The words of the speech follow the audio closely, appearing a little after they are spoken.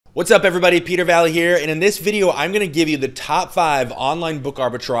What's up everybody, Peter Valley here, and in this video I'm going to give you the top 5 online book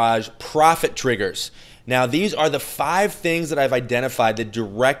arbitrage profit triggers. Now these are the 5 things that I've identified that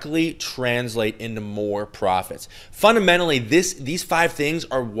directly translate into more profits. Fundamentally, these 5 things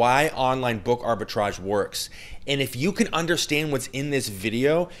are why online book arbitrage works. And if you can understand what's in this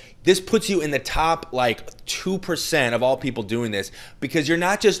video, this puts you in the top like 2% of all people doing this, because you're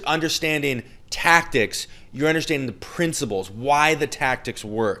not just understanding tactics, you're understanding the principles, why the tactics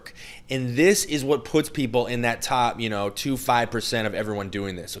work. And this is what puts people in that top, 2-5% of everyone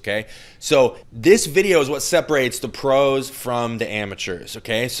doing this, okay? So this video is what separates the pros from the amateurs,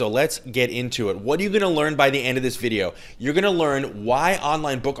 okay? So let's get into it. What are you gonna learn by the end of this video? You're gonna learn why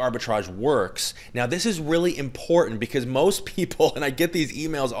online book arbitrage works. Now this is really important because most people, and I get these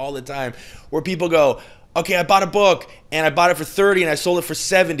emails all the time, where people go, okay, I bought a book and I bought it for 30 and I sold it for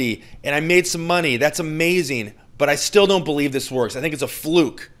 70 and I made some money. That's amazing, but I still don't believe this works. I think it's a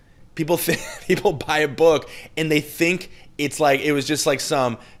fluke. People buy a book and they think it's like it was just like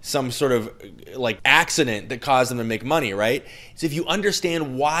some sort of like accident that caused them to make money, right? So if you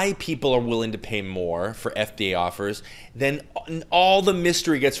understand why people are willing to pay more for FBA offers, then all the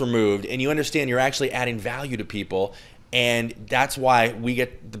mystery gets removed and you understand you're actually adding value to people. And that's why we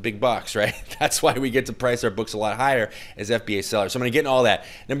get the big bucks, right? That's why we get to price our books a lot higher as FBA sellers. So I'm gonna get into all that.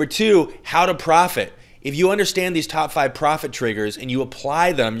 Number 2, how to profit. If you understand these top 5 profit triggers and you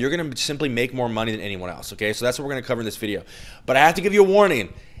apply them, you're gonna simply make more money than anyone else, okay? So that's what we're gonna cover in this video. But I have to give you a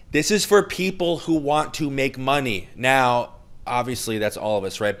warning. This is for people who want to make money. Now, obviously that's all of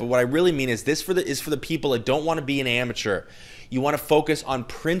us, right? But what I really mean is this is for the people that don't wanna be an amateur. You want to focus on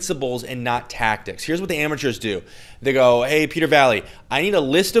principles and not tactics. Here's what the amateurs do. They go, hey, Peter Valley, I need a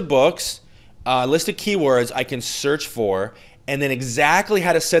list of books, a list of keywords I can search for, and then exactly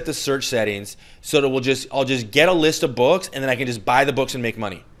how to set the search settings so that I'll just get a list of books and then I can just buy the books and make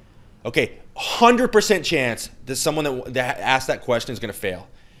money. Okay, 100% chance that someone that asked that question is going to fail,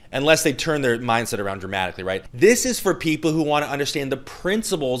 unless they turn their mindset around dramatically, right? This is for people who want to understand the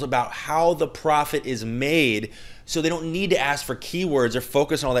principles about how the profit is made, so they don't need to ask for keywords or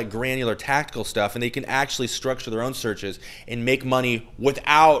focus on all that granular tactical stuff, and they can actually structure their own searches and make money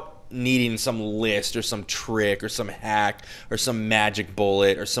without needing some list or some trick or some hack or some magic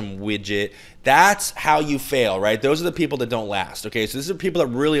bullet or some widget. That's how you fail, right? Those are the people that don't last, okay? So these are people that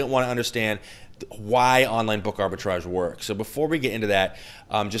really want to understand why online book arbitrage works. So before we get into that,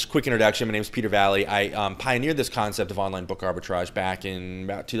 just quick introduction. My name is Peter Valley. I pioneered this concept of online book arbitrage back in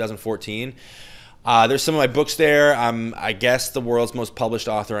about 2014. There's some of my books there. I'm, I guess, the world's most published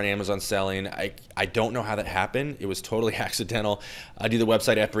author on Amazon selling. I don't know how that happened. It was totally accidental. I do the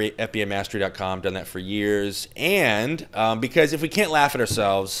website FBAmastery.com, done that for years. And because if we can't laugh at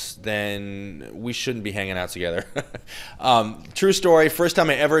ourselves, then we shouldn't be hanging out together. True story, first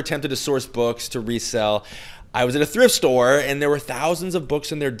time I ever attempted to source books to resell, I was at a thrift store and there were thousands of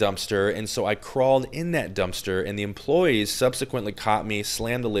books in their dumpster, and so I crawled in that dumpster and the employees subsequently caught me,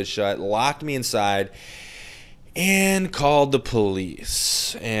 slammed the lid shut, locked me inside, and called the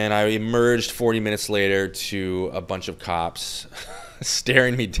police. And I emerged 40 minutes later to a bunch of cops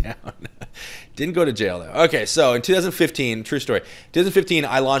staring me down. Didn't go to jail though. Okay, so in 2015, true story, 2015,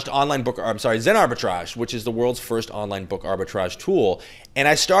 I launched Zen Arbitrage, which is the world's first online book arbitrage tool. And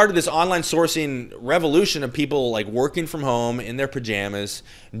I started this online sourcing revolution of people like working from home in their pajamas,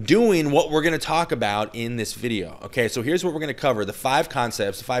 doing what we're gonna talk about in this video. Okay, so here's what we're gonna cover: the 5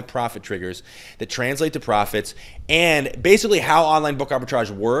 concepts, the 5 profit triggers that translate to profits, and basically how online book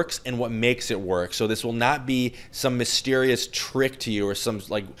arbitrage works and what makes it work. So this will not be some mysterious trick to you or some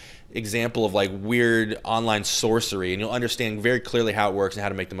like example of like weird online sorcery, and you'll understand very clearly how it works and how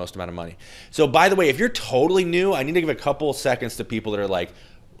to make the most amount of money. So by the way, if you're totally new, I need to give a couple seconds to people that are like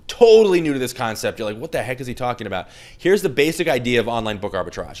totally new to this concept. You're like, what the heck is he talking about? Here's the basic idea of online book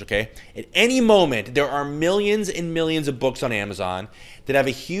arbitrage, okay? At any moment, there are millions and millions of books on Amazon that have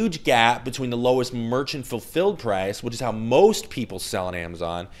a huge gap between the lowest merchant fulfilled price, which is how most people sell on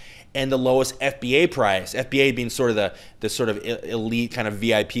Amazon, and the lowest FBA price, FBA being sort of the sort of elite kind of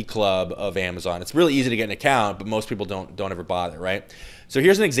VIP club of Amazon. It's really easy to get an account, but most people don't ever bother, right? So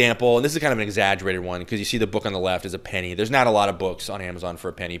here's an example, and this is kind of an exaggerated one because you see the book on the left is a penny. There's not a lot of books on Amazon for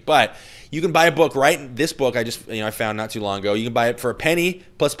a penny, but you can buy a book, right? This book I found not too long ago. You can buy it for a penny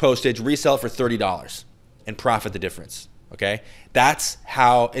plus postage, resell it for $30, and profit the difference. Okay, that's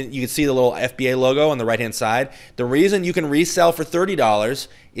how, and you can see the little FBA logo on the right hand side. The reason you can resell for $30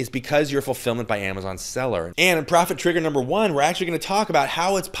 is because you're fulfillment by Amazon seller. And in profit trigger number 1, we're actually going to talk about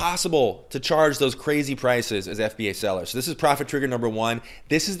how it's possible to charge those crazy prices as FBA sellers. So this is profit trigger number 1.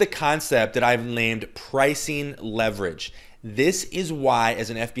 This is the concept that I've named pricing leverage. This is why, as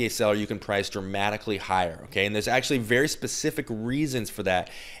an FBA seller, you can price dramatically higher, okay? And there's actually very specific reasons for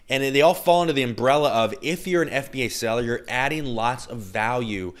that. And they all fall under the umbrella of, if you're an FBA seller, you're adding lots of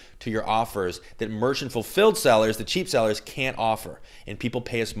value to your offers that merchant fulfilled sellers, the cheap sellers, can't offer. And people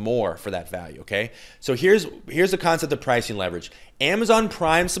pay us more for that value, okay? So here's the concept of pricing leverage. Amazon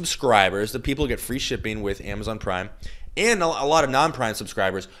Prime subscribers, the people who get free shipping with Amazon Prime, and a lot of non-Prime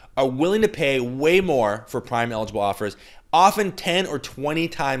subscribers, are willing to pay way more for Prime eligible offers, often 10 or 20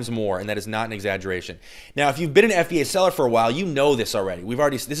 times more, and that is not an exaggeration. Now, if you've been an FBA seller for a while, you know this already.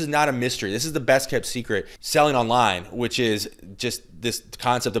 This is not a mystery. This is the best kept secret selling online, which is just this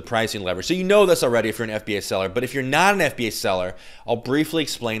concept of pricing leverage. So you know this already if you're an FBA seller, but if you're not an FBA seller, I'll briefly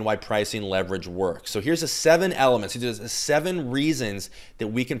explain why pricing leverage works. So here's the 7 elements. There's the 7 reasons that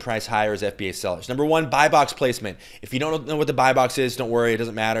we can price higher as FBA sellers. Number 1, buy box placement. If you don't know what the buy box is, don't worry, it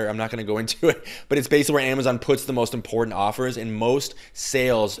doesn't matter. I'm not going to go into it, but it's basically where Amazon puts the most important offers, and most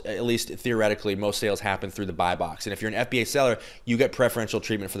sales, at least theoretically, most sales happen through the buy box. And if you're an FBA seller, you get preferential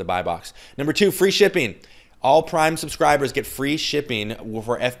treatment for the buy box. Number 2, free shipping. All Prime subscribers get free shipping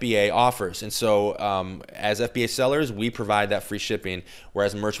for FBA offers. And so as FBA sellers, we provide that free shipping,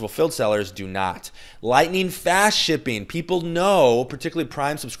 whereas merchant fulfilled sellers do not. Lightning fast shipping. People know, particularly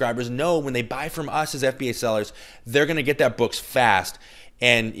Prime subscribers, know when they buy from us as FBA sellers, they're going to get that books fast.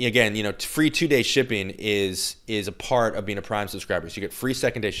 And again, free 2-day shipping is a part of being a Prime subscriber. So you get free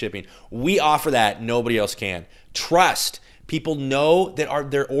 2nd-day shipping. We offer that. Nobody else can. Trust. People know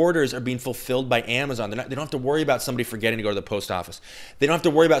that their orders are being fulfilled by Amazon. They don't have to worry about somebody forgetting to go to the post office. They don't have to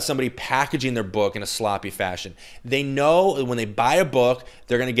worry about somebody packaging their book in a sloppy fashion. They know that when they buy a book,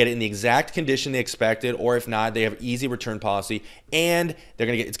 they're going to get it in the exact condition they expected, or if not, they have easy return policy, and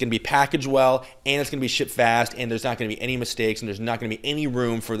it's going to be packaged well, and it's going to be shipped fast, and there's not going to be any mistakes, and there's not going to be any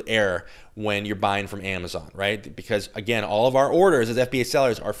room for error when you're buying from Amazon, right? Because again, all of our orders as FBA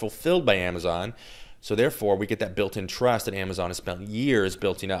sellers are fulfilled by Amazon. So therefore, we get that built-in trust that Amazon has spent years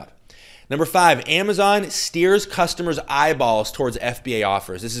building up. Number 5, Amazon steers customers' eyeballs towards FBA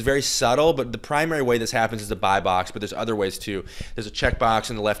offers. This is very subtle, but the primary way this happens is the buy box, but there's other ways too. There's a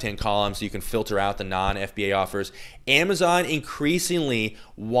checkbox in the left-hand column so you can filter out the non-FBA offers. Amazon increasingly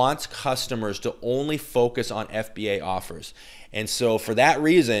wants customers to only focus on FBA offers. And so for that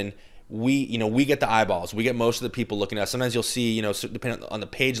reason, we get the eyeballs. We get most of the people looking at us. Sometimes you'll see, depending on the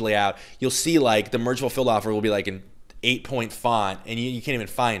page layout, you'll see like the merge fulfilled offer will be like in 8-point font, and you can't even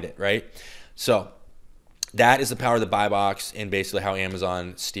find it, right? So that is the power of the buy box and basically how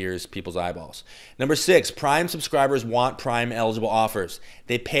Amazon steers people's eyeballs. Number 6, Prime subscribers want Prime eligible offers.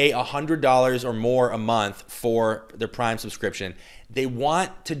 They pay $100 or more a month for their Prime subscription. They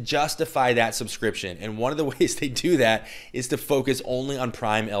want to justify that subscription, and one of the ways they do that is to focus only on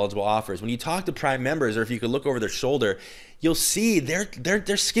Prime eligible offers. When you talk to Prime members, or if you could look over their shoulder, you'll see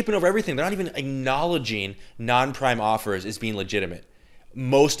they're skipping over everything. They're not even acknowledging non-Prime offers as being legitimate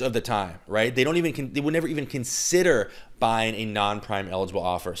most of the time, right? They would never even consider buying a non-Prime eligible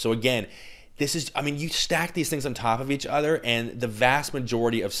offer. So again, you stack these things on top of each other, and the vast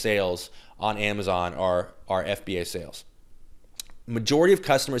majority of sales on Amazon are FBA sales. Majority of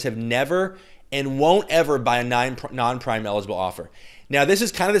customers have never and won't ever buy a non-Prime eligible offer. Now, this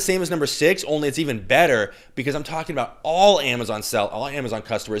is kind of the same as number 6, only it's even better because I'm talking about all Amazon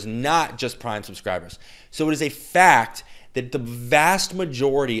customers, not just Prime subscribers. So it is a fact that the vast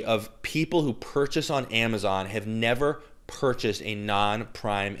majority of people who purchase on Amazon have never purchased a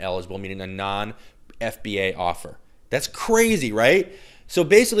non-Prime eligible, meaning a non-FBA offer. That's crazy, right? So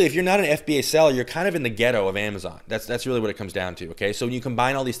basically, if you're not an FBA seller, you're kind of in the ghetto of Amazon. That's really what it comes down to, okay? So when you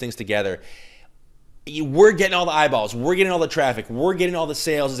combine all these things together, we're getting all the eyeballs, we're getting all the traffic, we're getting all the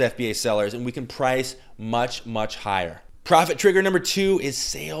sales as FBA sellers, and we can price much, much higher. Profit trigger number 2 is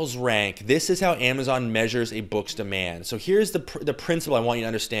sales rank. This is how Amazon measures a book's demand. So here's the principle I want you to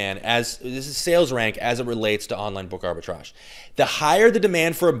understand. This is sales rank as it relates to online book arbitrage. The higher the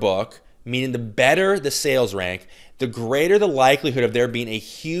demand for a book, meaning the better the sales rank, the greater the likelihood of there being a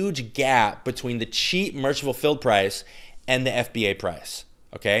huge gap between the cheap merchant fulfilled price and the FBA price.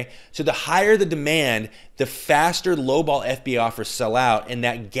 Okay, so the higher the demand, the faster lowball FBA offers sell out, and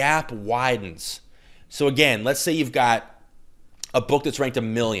that gap widens. So again, let's say you've got a book that's ranked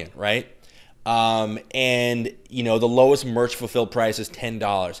 1 million, right? And the lowest merch fulfilled price is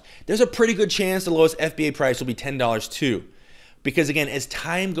 $10. There's a pretty good chance the lowest FBA price will be $10 too. Because again, as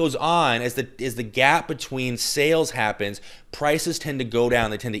time goes on, as the gap between sales happens, prices tend to go down,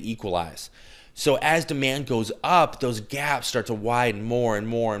 they tend to equalize. So as demand goes up, those gaps start to widen more and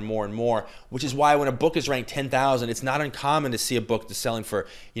more and more and more, which is why when a book is ranked 10,000, it's not uncommon to see a book that's selling for,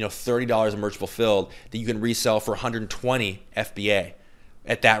 $30 a merch fulfilled that you can resell for 120 FBA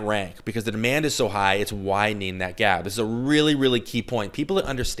at that rank, because the demand is so high, it's widening that gap. This is a really, really key point. People that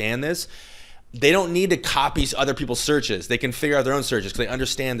understand this, they don't need to copy other people's searches. They can figure out their own searches because they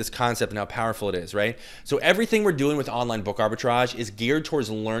understand this concept and how powerful it is, right? So everything we're doing with online book arbitrage is geared towards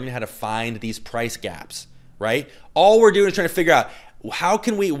learning how to find these price gaps, right? All we're doing is trying to figure out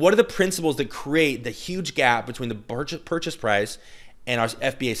what are the principles that create the huge gap between the purchase price and our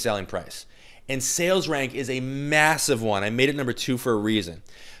FBA selling price. And sales rank is a massive one. I made it number 2 for a reason.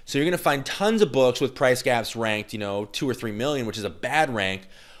 So you're going to find tons of books with price gaps ranked, 2 or 3 million, which is a bad rank.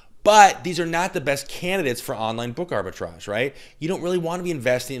 But these are not the best candidates for online book arbitrage, right? You don't really want to be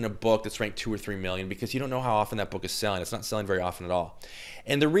investing in a book that's ranked 2 or 3 million because you don't know how often that book is selling. It's not selling very often at all.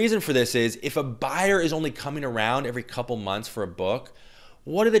 And the reason for this is if a buyer is only coming around every couple months for a book,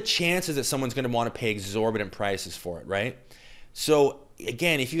 what are the chances that someone's going to want to pay exorbitant prices for it, right? So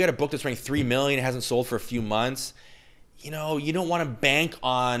again, if you got a book that's ranked 3 million, it hasn't sold for a few months, you don't want to bank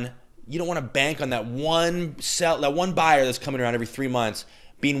on that one buyer that's coming around every 3 months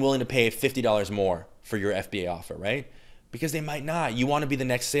being willing to pay $50 more for your FBA offer, right? Because they might not. You want to be the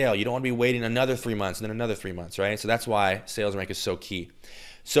next sale. You don't want to be waiting another 3 months and then another 3 months, right? So that's why sales rank is so key.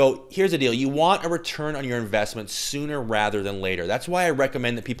 So here's the deal. You want a return on your investment sooner rather than later. That's why I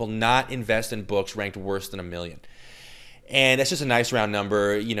recommend that people not invest in books ranked worse than 1 million. And that's just a nice round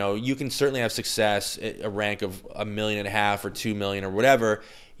number. You can certainly have success at a rank of 1.5 million or 2 million or whatever.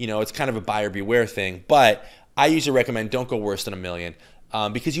 It's kind of a buyer beware thing. But I usually recommend don't go worse than 1 million.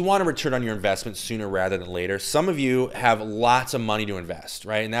 Because you want to return on your investment sooner rather than later. Some of you have lots of money to invest,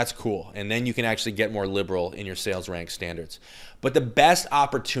 right? And that's cool. And then you can actually get more liberal in your sales rank standards. But the best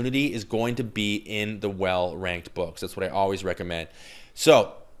opportunity is going to be in the well-ranked books. That's what I always recommend.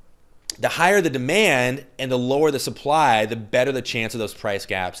 So the higher the demand and the lower the supply, the better the chance of those price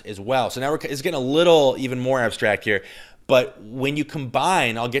gaps as well. So now it's getting a little even more abstract here. But when you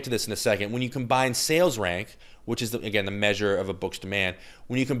combine, I'll get to this in a second, when you combine sales rank, which is, again, the measure of a book's demand.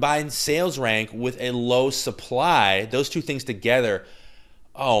 When you combine sales rank with a low supply, those two things together,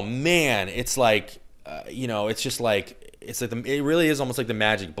 oh man, it's like, it really is almost like the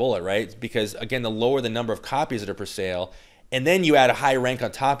magic bullet, right? Because again, the lower the number of copies that are for sale, and then you add a high rank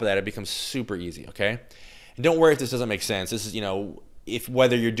on top of that, it becomes super easy, okay? And don't worry if this doesn't make sense. This is,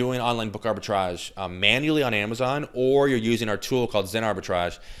 whether you're doing online book arbitrage manually on Amazon or you're using our tool called Zen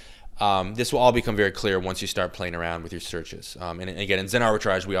Arbitrage, this will all become very clear once you start playing around with your searches. And again, in Zen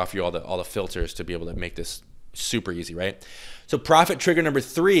Arbitrage, we offer you all the filters to be able to make this super easy, right? So profit trigger number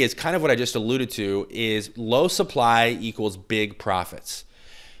 3 is kind of what I just alluded to, is low supply equals big profits.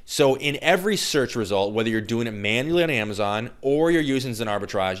 So in every search result, whether you're doing it manually on Amazon or you're using Zen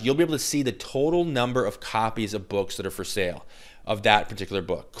Arbitrage, you'll be able to see the total number of copies of books that are for sale of that particular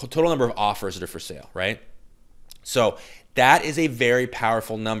book, total number of offers that are for sale, right? So that is a very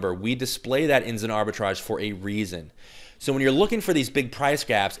powerful number. We display that in Zen Arbitrage for a reason. So when you're looking for these big price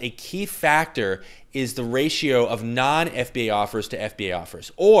gaps, a key factor is the ratio of non-FBA offers to FBA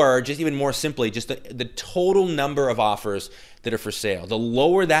offers, or just even more simply, just the total number of offers that are for sale. The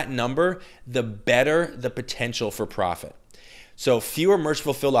lower that number, the better the potential for profit. So fewer merch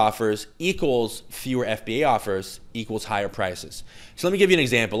fulfilled offers equals fewer FBA offers equals higher prices. So let me give you an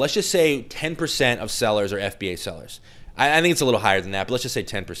example. Let's just say 10% of sellers are FBA sellers. I think it's a little higher than that, but let's just say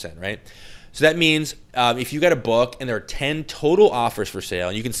 10%, right? So that means if you got a book and there are 10 total offers for sale,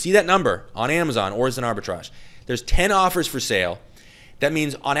 and you can see that number on Amazon or Zen Arbitrage, there's 10 offers for sale. That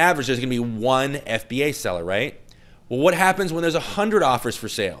means on average there's going to be 1 FBA seller, right? Well, what happens when there's 100 offers for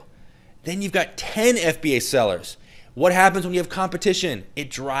sale? Then you've got 10 FBA sellers. What happens when you have competition? It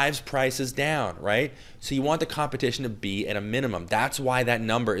drives prices down, right? So you want the competition to be at a minimum. That's why that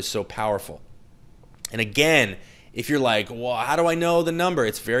number is so powerful. And again, if you're like, well, how do I know the number?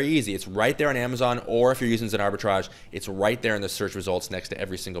 It's very easy. It's right there on Amazon, or if you're using Zen Arbitrage, it's right there in the search results next to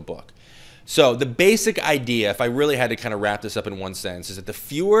every single book. So the basic idea, if I really had to kind of wrap this up in one sentence, is that the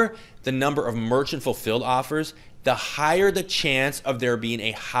fewer the number of merchant fulfilled offers, the higher the chance of there being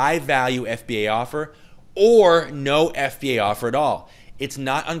a high value FBA offer or no FBA offer at all. It's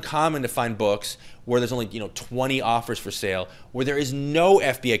not uncommon to find books where there's only 20 offers for sale, where there is no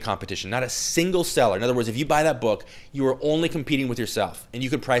FBA competition, not a single seller. In other words, if you buy that book, you are only competing with yourself, and you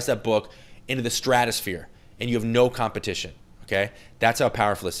could price that book into the stratosphere, and you have no competition, okay? That's how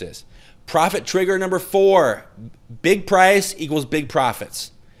powerful this is. Profit trigger number 4, big price equals big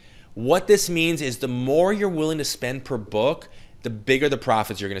profits. What this means is the more you're willing to spend per book, the bigger the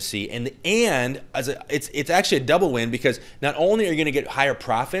profits you're going to see. And it's actually a double win, because not only are you going to get higher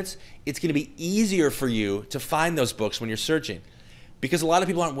profits, it's going to be easier for you to find those books when you're searching, because a lot of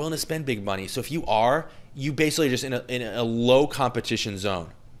people aren't willing to spend big money. So if you are, you basically just in a low competition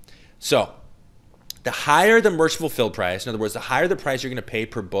zone. So the higher the merchant fulfilled price, in other words, the higher the price you're going to pay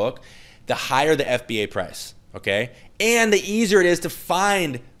per book, the higher the FBA price, okay? And the easier it is to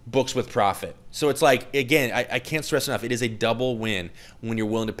find books with profit. So it's like, again, I can't stress enough, it is a double win when you're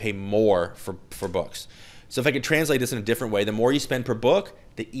willing to pay more for books. So if I could translate this in a different way, the more you spend per book,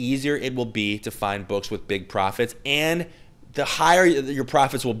 the easier it will be to find books with big profits, and the higher your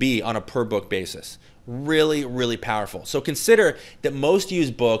profits will be on a per book basis. Really, really powerful. So consider that most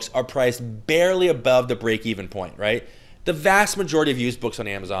used books are priced barely above the break-even point, right? The vast majority of used books on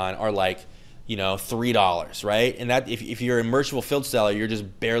Amazon are like, you know, $3, right? And that if you're a merchant fulfilled seller, you're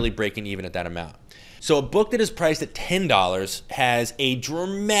just barely breaking even at that amount. So a book that is priced at $10 has a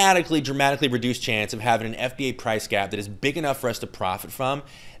dramatically reduced chance of having an FBA price gap that is big enough for us to profit from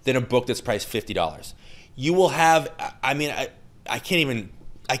than a book that's priced $50. You will have, I mean, I can't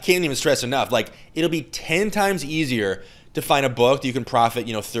even stress enough, like, it'll be 10 times easier to find a book that you can profit,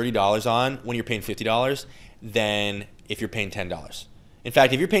 you know, $30 on when you're paying $50 than if you're paying $10. In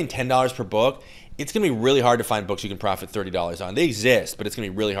fact, if you're paying $10 per book, it's going to be really hard to find books you can profit $30 on. They exist, but it's going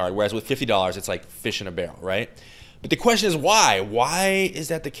to be really hard. Whereas with $50, it's like fish in a barrel, right? But the question is why? Why is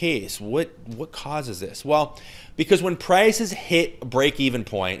that the case? What causes this? Well, because when prices hit a break-even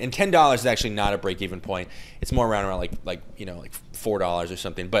point, and $10 is actually not a break-even point. It's more around like $4 or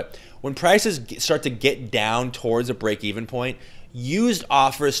something. But when prices start to get down towards a break-even point, used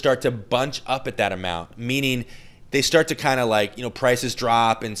offers start to bunch up at that amount, meaning they start to kind of like, you know, prices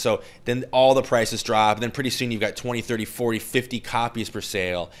drop, and so then all the prices drop, and then pretty soon you've got 20, 30, 40, 50 copies per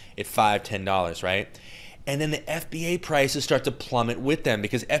sale at $5, $10, right? And then the FBA prices start to plummet with them,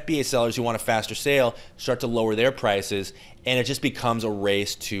 because FBA sellers who want a faster sale start to lower their prices, and it just becomes a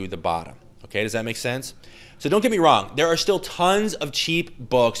race to the bottom. Okay, does that make sense? So don't get me wrong, there are still tons of cheap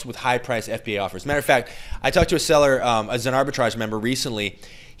books with high price FBA offers. Matter of fact, I talked to a seller, as an arbitrage member recently.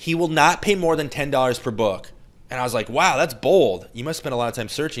 He will not pay more than $10 per book. And I was like, wow, that's bold. You must spend a lot of time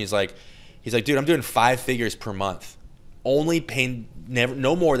searching. He's like, dude, I'm doing 5 figures per month, only paying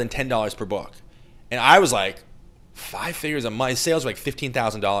no more than $10 per book. And I was like, 5 figures a month. His sales were like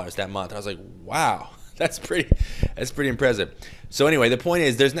 $15,000 that month. And I was like, wow, that's pretty impressive. So anyway, the point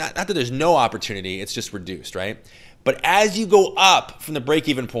is, there's not that there's no opportunity, it's just reduced, right? But as you go up from the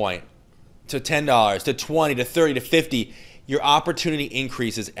break-even point to $10 to $20 to $30 to $50, your opportunity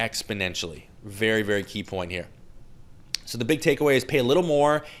increases exponentially. Very, very key point here. So the big takeaway is pay a little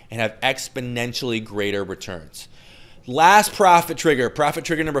more and have exponentially greater returns. Last profit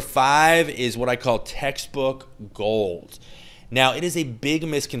trigger number 5 is what I call textbook gold. Now, it is a big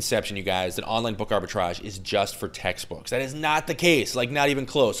misconception, you guys, that online book arbitrage is just for textbooks. That is not the case, like not even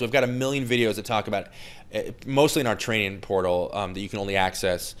close. So we've got a million videos that talk about it, mostly in our training portal that you can only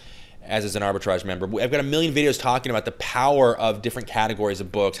access as an arbitrage member. I've got a million videos talking about the power of different categories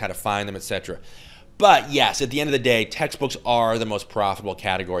of books, how to find them, etc. But yes, at the end of the day, textbooks are the most profitable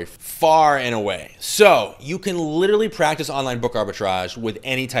category, far and away. So you can literally practice online book arbitrage with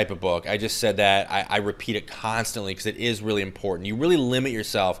any type of book. I just said that. I repeat it constantly because it is really important. You really limit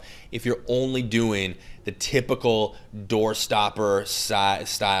yourself if you're only doing the typical door stopper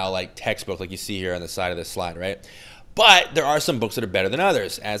style like textbook like you see here on the side of this slide, right? But there are some books that are better than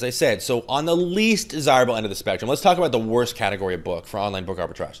others, as I said. So on the least desirable end of the spectrum, let's talk about the worst category of book for online book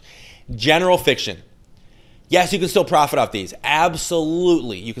arbitrage. General fiction. Yes, you can still profit off these.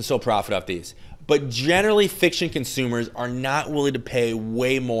 Absolutely, you can still profit off these. But generally, fiction consumers are not willing to pay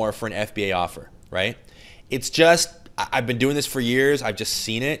way more for an FBA offer, right? It's just, I've been doing this for years. I've just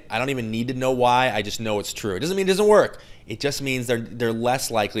seen it. I don't even need to know why. I just know it's true. It doesn't mean it doesn't work. It just means they're less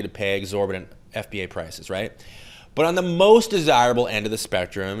likely to pay exorbitant FBA prices, right? But on the most desirable end of the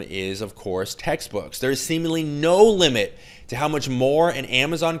spectrum is, of course, textbooks. There is seemingly no limit to how much more an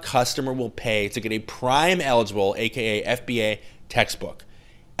Amazon customer will pay to get a Prime eligible, aka FBA textbook.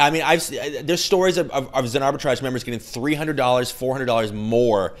 I mean, there's stories of Zen Arbitrage members getting $300, $400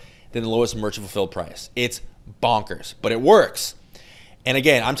 more than the lowest merchant fulfilled price. It's bonkers, but it works. And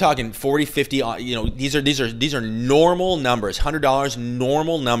again, I'm talking 40, 50, you know, these are normal numbers, $100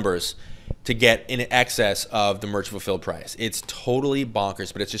 normal numbers to get in excess of the merchant fulfilled price. It's totally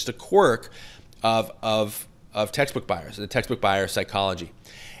bonkers, but it's just a quirk of textbook buyers, the textbook buyer psychology.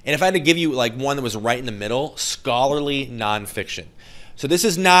 And if I had to give you like one that was right in the middle, scholarly nonfiction. So this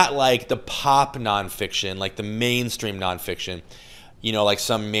is not like the pop nonfiction, like the mainstream nonfiction. you know, like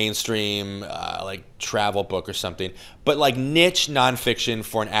some mainstream like travel book or something. But like niche nonfiction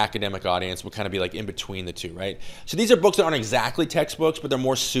for an academic audience would kind of be like in between the two, right? So these are books that aren't exactly textbooks, but they're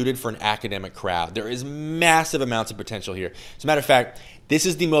more suited for an academic crowd. There is massive amounts of potential here. As a matter of fact, this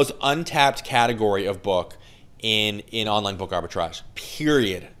is the most untapped category of book in online book arbitrage,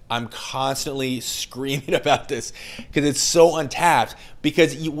 period. I'm constantly screaming about this because it's so untapped,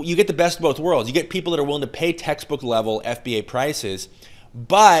 because you get the best of both worlds. You get people that are willing to pay textbook level FBA prices,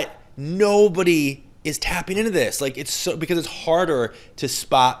 but nobody is tapping into this. Like, it's so, because it's harder to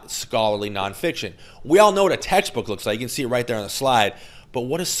spot scholarly nonfiction. We all know what a textbook looks like. You can see it right there on the slide. But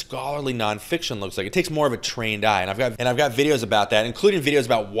what a scholarly nonfiction looks like, it takes more of a trained eye. And I've got videos about that, including videos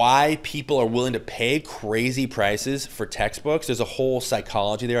about why people are willing to pay crazy prices for textbooks. There's a whole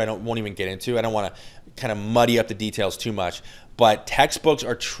psychology there I won't even get into. I don't want to kind of muddy up the details too much. But textbooks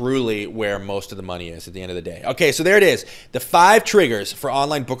are truly where most of the money is at the end of the day. Okay, so there it is. The 5 triggers for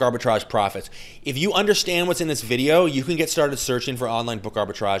online book arbitrage profits. If you understand what's in this video, you can get started searching for online book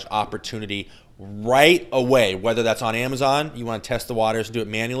arbitrage opportunity right away, whether that's on Amazon, you want to test the waters and do it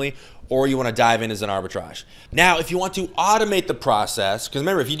manually, or you want to dive into Zen Arbitrage. Now, if you want to automate the process, because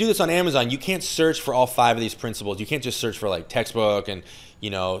remember, if you do this on Amazon, you can't search for all 5 of these principles. You can't just search for like textbook and,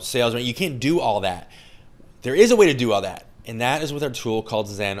 you know, sales. You can't do all that. There is a way to do all that, and that is with our tool called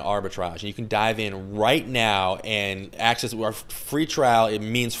Zen Arbitrage. And you can dive in right now and access our free trial. It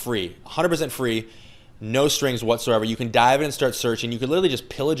means free, 100% free, no strings whatsoever. You can dive in and start searching. You can literally just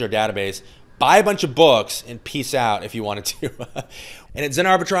pillage our database, buy a bunch of books, and peace out if you wanted to. And at Zen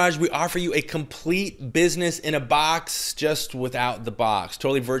Arbitrage, we offer you a complete business in a box, just without the box.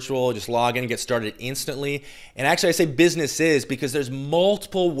 Totally virtual, just log in and get started instantly. And actually, I say businesses because there's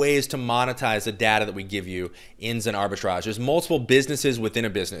multiple ways to monetize the data that we give you in Zen Arbitrage. There's multiple businesses within a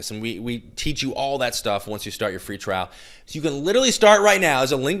business, and we teach you all that stuff once you start your free trial. So you can literally start right now.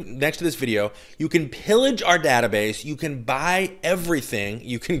 There's a link next to this video. You can pillage our database. You can buy everything.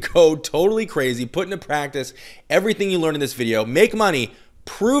 You can go totally crazy, put into practice everything you learned in this video, make money,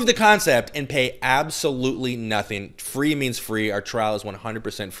 prove the concept, and pay absolutely nothing. Free means free. Our trial is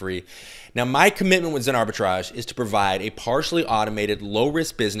 100% free. Now, my commitment with Zen Arbitrage is to provide a partially automated,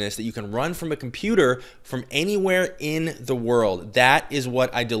 low-risk business that you can run from a computer from anywhere in the world. That is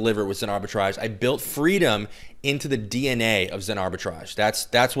what I deliver with Zen Arbitrage. I built freedom into the DNA of Zen Arbitrage.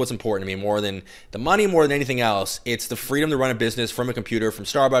 That's what's important to me, more than the money, more than anything else. It's the freedom to run a business from a computer, from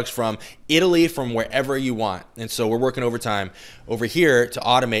Starbucks, from Italy, from wherever you want. And so we're working overtime over here to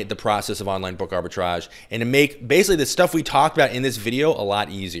automate the process of online book arbitrage and to make basically the stuff we talked about in this video a lot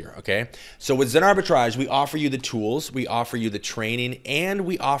easier, okay? So with Zen Arbitrage, we offer you the tools, we offer you the training, and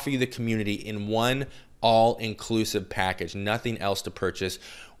we offer you the community in one all-inclusive package, nothing else to purchase.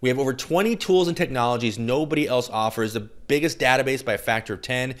 We have over 20 tools and technologies nobody else offers, the biggest database by a factor of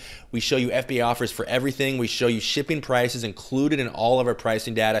 10. We show you FBA offers for everything. We show you shipping prices included in all of our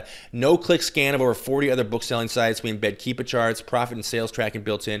pricing data. No-click scan of over 40 other book selling sites. We embed Keepa charts, profit and sales tracking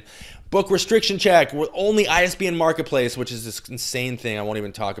built in. Book restriction check. We're only ISBN marketplace, which is this insane thing I won't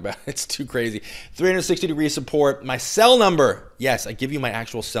even talk about. It's too crazy. 360-degree support. My cell number. Yes, I give you my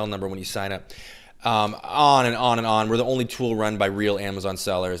actual cell number when you sign up. On and on and on. We're the only tool run by real Amazon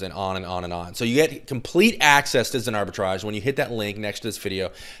sellers, and on and on and on. So you get complete access to Zen Arbitrage when you hit that link next to this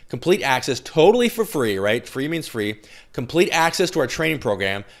video. Complete access totally for free, right? Free means free. Complete access to our training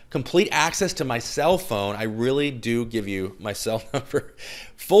program. Complete access to my cell phone. I really do give you my cell number.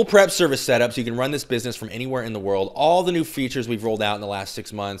 Full prep service setup so you can run this business from anywhere in the world. All the new features we've rolled out in the last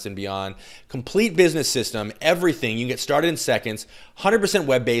 6 months and beyond. Complete business system, everything. You can get started in seconds. 100%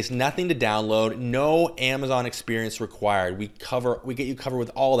 web-based, nothing to download, no Amazon experience required. We get you covered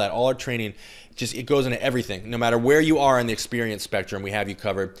with all that. All our training, it goes into everything. No matter where you are in the experience spectrum, we have you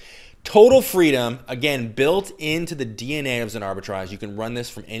covered. Total freedom, again, built into the DNA of Zen Arbitrage. You can run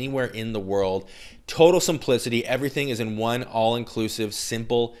this from anywhere in the world. Total simplicity. Everything is in one all-inclusive,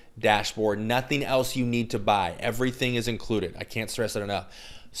 simple dashboard. Nothing else you need to buy. Everything is included. I can't stress that enough.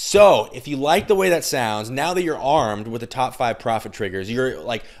 So if you like the way that sounds, now that you're armed with the top 5 profit triggers, you're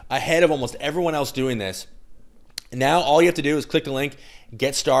like ahead of almost everyone else doing this. Now all you have to do is click the link,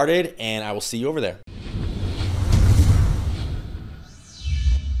 get started, and I will see you over there.